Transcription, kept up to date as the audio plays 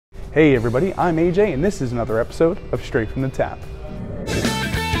Hey everybody, I'm AJ and this is another episode of Straight from the Tap.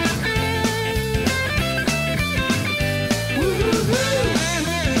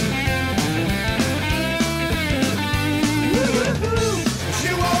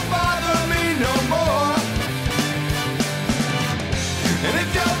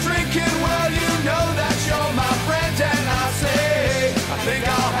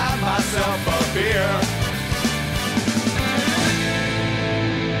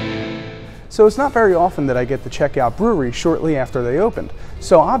 So it's not very often that I get to check out breweries shortly after they opened.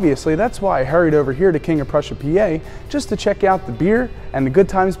 So obviously that's why I hurried over here to King of Prussia, PA, just to check out the beer and the good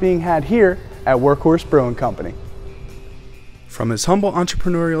times being had here at Workhorse Brewing Company. From his humble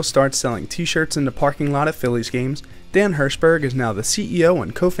entrepreneurial start selling t-shirts in the parking lot at Phillies games, Dan Hershberg is now the CEO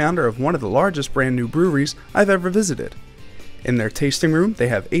and co-founder of one of the largest brand new breweries I've ever visited. In their tasting room, they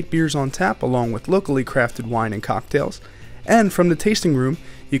have 8 beers on tap along with locally crafted wine and cocktails. And from the tasting room,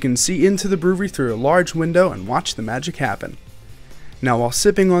 you can see into the brewery through a large window and watch the magic happen. Now while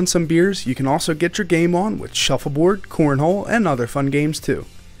sipping on some beers, you can also get your game on with shuffleboard, cornhole, and other fun games too.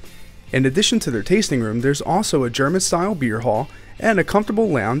 In addition to their tasting room, there's also a German-style beer hall and a comfortable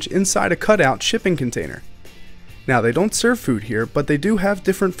lounge inside a cutout shipping container. Now they don't serve food here, but they do have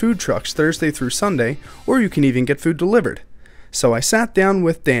different food trucks Thursday through Sunday, or you can even get food delivered. So I sat down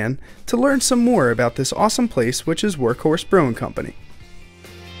with Dan to learn some more about this awesome place, which is Workhorse Brewing Company.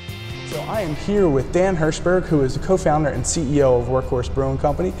 So I am here with Dan Hershberg, who is the co-founder and CEO of Workhorse Brewing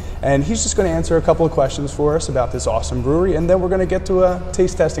Company, and he's just going to answer a couple of questions for us about this awesome brewery, and then we're going to get to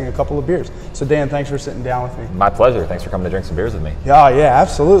taste testing a couple of beers. So Dan, thanks for sitting down with me. My pleasure. Thanks for coming to drink some beers with me. Yeah,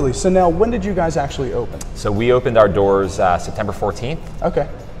 absolutely. So now, when did you guys actually open? So we opened our doors September 14th. Okay.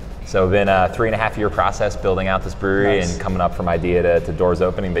 So it's been a 3.5-year process building out this brewery and coming up from idea to doors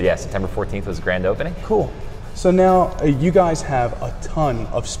opening. But yeah, September 14th was the grand opening. Cool. So now you guys have a ton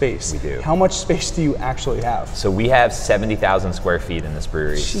of space. We do. How much space do you actually have? So we have 70,000 square feet in this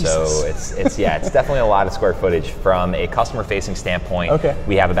brewery. Jesus. So it's definitely a lot of square footage. From a customer facing standpoint,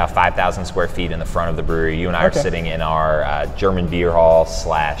 we have about 5,000 square feet in the front of the brewery. You and I are sitting in our German beer hall /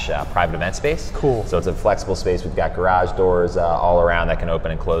 private event space. Cool. So it's a flexible space. We've got garage doors all around that can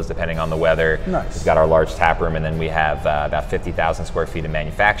open and close depending on the weather. Nice. We've got our large tap room, and then we have about 50,000 square feet of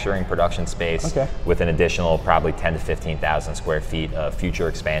manufacturing production space with an additional probably 10 to 15,000 square feet of future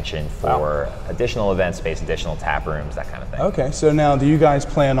expansion for additional event space, additional tap rooms, that kind of thing. Okay, so now do you guys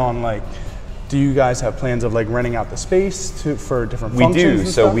plan on do you guys have plans of renting out the space for different functions? We do. And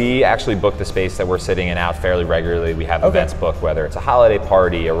so stuff? we actually book the space that we're sitting in out fairly regularly. We have events booked, whether it's a holiday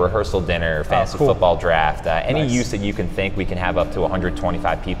party, a rehearsal dinner, fantasy football draft, any use that you can think. We can have up to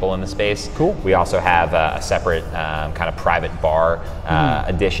 125 people in the space. Cool. We also have a separate kind of private bar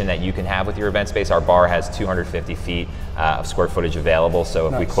addition that you can have with your event space. Our bar has 250 feet of square footage available.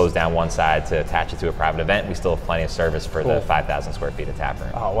 So if we close down one side to attach it to a private event, we still have plenty of service for the 5,000 square feet of tap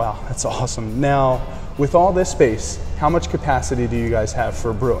room. Oh wow, that's awesome. Now, with all this space, how much capacity do you guys have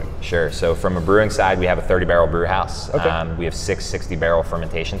for brewing? Sure. So from a brewing side, we have a 30-barrel brew house. We have 6 60-barrel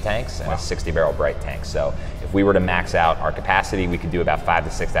fermentation tanks and a 60-barrel bright tank. So if we were to max out our capacity, we could do about 5,000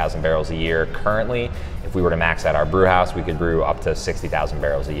 to 6,000 barrels a year. Currently, if we were to max out our brew house, we could brew up to 60,000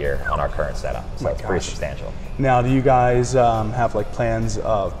 barrels a year on our current setup. So it's pretty substantial. Now, do you guys have plans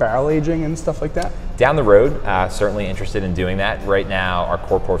of barrel aging and stuff like that? Down the road, certainly interested in doing that. Right now, our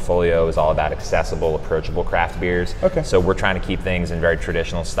core portfolio is all about accessible, approachable craft beers. So we're trying to keep things in very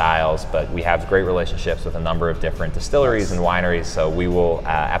traditional styles, but we have great relationships with a number of different distilleries and wineries, so we will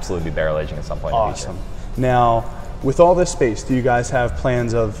absolutely be barrel aging at some point in the future. Now, with all this space, do you guys have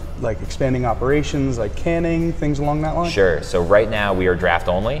plans of expanding operations, canning, things along that line? Sure. So right now we are draft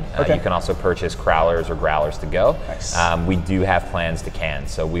only. You can also purchase crowlers or growlers to go. Nice. We do have plans to can.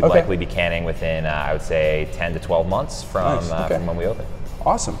 So we'd likely be canning within, I would say, 10 to 12 months from when we open.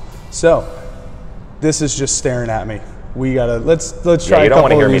 Awesome. So this is just staring at me. We gotta let's try you a don't want couple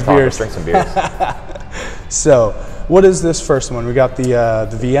to hear of me these talk. beers. Let's drink some beers. So, what is this first one? We got the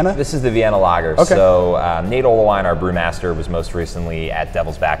Vienna? This is the Vienna Lager. So Nate Olewine, our brewmaster, was most recently at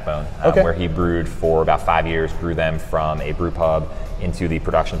Devil's Backbone, where he brewed for about 5 years, grew them from a brew pub into the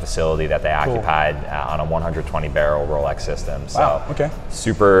production facility that they occupied on a 120-barrel Rolex system. So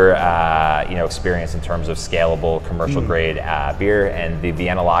super experience in terms of scalable commercial grade beer, and the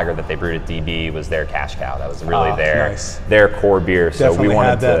Vienna Lager that they brewed at DB was their cash cow. That was really their core beer. Definitely so we wanted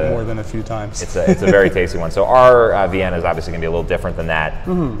had that more than a few times. It's a very tasty one. So our Vienna is obviously going to be a little different than that.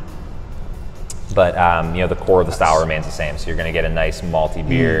 But the core of the style remains the same. So you're going to get a nice malty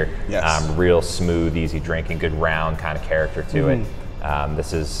beer, real smooth, easy drinking, good round kind of character to it.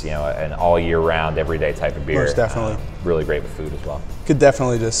 This is, you know, an all year round, everyday type of beer. Most definitely. Really great with food as well. Could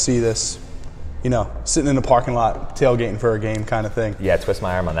definitely just see this, you know, sitting in the parking lot, tailgating for a game kind of thing. Yeah, twist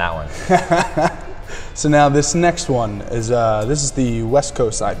my arm on that one. So now this next one is, this is the West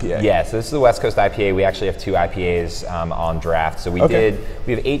Coast IPA. Yeah, so this is the West Coast IPA. We actually have 2 IPAs on draft. So we have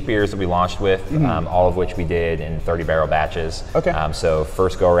 8 beers that we launched with, all of which we did in 30 barrel batches. Okay. So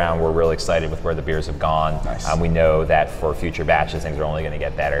first go around, we're really excited with where the beers have gone. Nice. We know that for future batches, things are only going to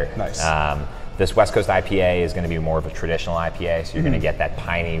get better. Nice. This West Coast IPA is going to be more of a traditional IPA, so you're going to get that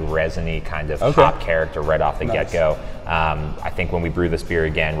piney, resiny kind of hop character right off the get-go. I think when we brew this beer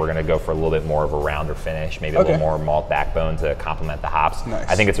again, we're going to go for a little bit more of a rounder finish, maybe a little more malt backbone to complement the hops. Nice.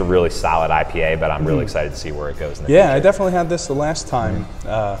 I think it's a really solid IPA, but I'm really excited to see where it goes in the future. Yeah, I definitely had this the last time.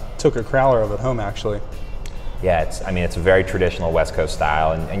 Took a crowler of it home, actually. Yeah, it's a very traditional West Coast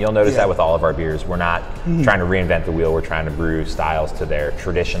style, and you'll notice that with all of our beers. We're not trying to reinvent the wheel. We're trying to brew styles to their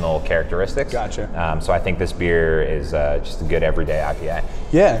traditional characteristics. Gotcha. So I think this beer is just a good everyday IPA.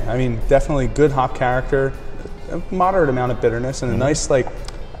 Yeah, I mean, definitely good hop character, a moderate amount of bitterness, and a nice, like,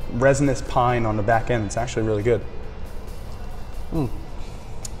 resinous pine on the back end. It's actually really good.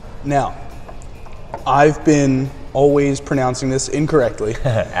 Now, I've been always pronouncing this incorrectly.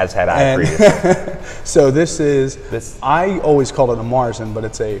 As had I previously. So I always called it a Marzen, but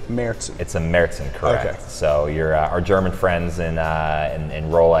it's a Märzen. It's a Märzen, correct. Okay. So our German friends in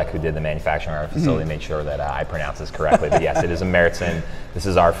Roleck, who did the manufacturing of our facility, made sure that I pronounce this correctly. But yes, it is a Märzen. This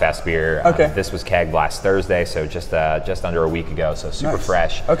is our fest beer. This was kegged last Thursday, so just under a week ago, so super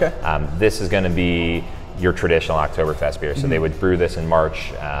fresh. Okay. This is going to be your traditional Oktoberfest beer. So they would brew this in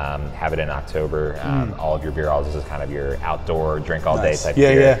March, have it in October. All of your beer halls, this is kind of your outdoor drink all day type of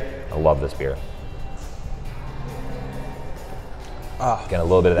beer. Yeah. I love this beer. Getting a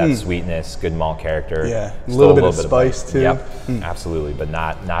little bit of that sweetness, good malt character. Yeah, a little bit of spice too. Yep, absolutely, but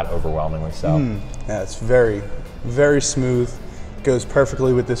not overwhelmingly so. Yeah, it's very, very smooth. Goes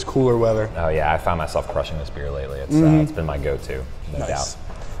perfectly with this cooler weather. Oh yeah, I found myself crushing this beer lately. It's been my go-to, no doubt.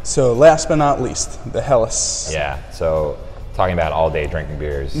 So last but not least, the Helles. Yeah, so talking about all-day drinking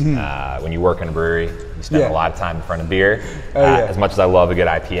beers, when you work in a brewery, you spend a lot of time in front of beer. As much as I love a good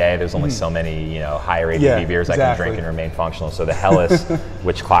IPA, there's only so many higher ABV beers I can drink and remain functional. So the Helles,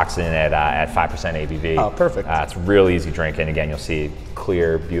 which clocks in at 5% ABV. Oh, perfect. It's real easy drinking. Again, you'll see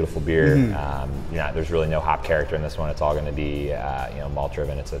clear, beautiful beer. There's really no hop character in this one. It's all going to be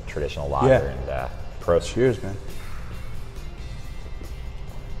malt-driven. It's a traditional lager. And prost. Cheers, man.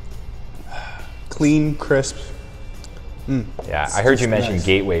 Clean, crisp. Yeah, I heard you mention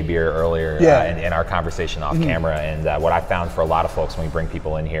gateway beer earlier in our conversation off camera, and what I found for a lot of folks when we bring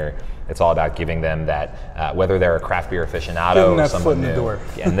people in here, it's all about giving them that, whether they're a craft beer aficionado or someone new. Door.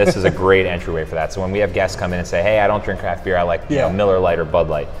 And this is a great entryway for that. So when we have guests come in and say, hey, I don't drink craft beer, I like Miller Lite or Bud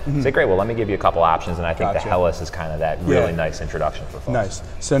Light, say, great, well, let me give you a couple options, and I think the Helles is kind of that really nice introduction for folks. Nice.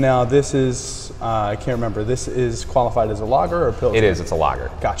 So now this is, I can't remember, this is qualified as a lager or a Pilsner? It is, it's a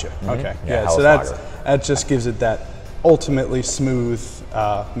lager. Gotcha, okay. Yeah, so that just gives it that ultimately smooth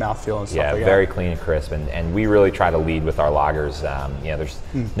mouthfeel and stuff like that. Yeah, very clean and crisp, and we really try to lead with our lagers. There's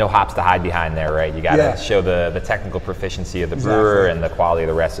no hops to hide behind there, right? You got to show the technical proficiency of the brewer and the quality of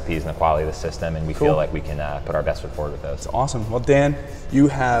the recipes and the quality of the system, and we feel like we can put our best foot forward with those. That's awesome. Well, Dan, you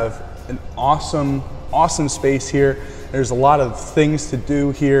have an awesome space here. There's a lot of things to do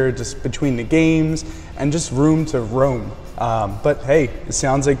here just between the games and just room to roam. But hey, it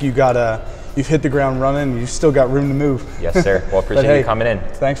sounds like you've hit the ground running. You've still got room to move. Yes, sir. Well, appreciate you coming in.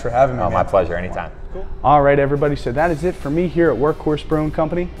 Thanks for having me. Oh, my pleasure. Anytime. Cool. All right, everybody. So that is it for me here at Workhorse Brewing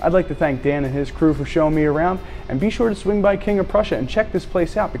Company. I'd like to thank Dan and his crew for showing me around, and be sure to swing by King of Prussia and check this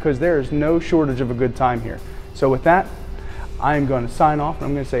place out because there is no shortage of a good time here. So with that, I'm going to sign off, and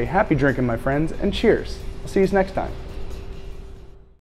I'm going to say happy drinking, my friends, and cheers. I'll see you next time.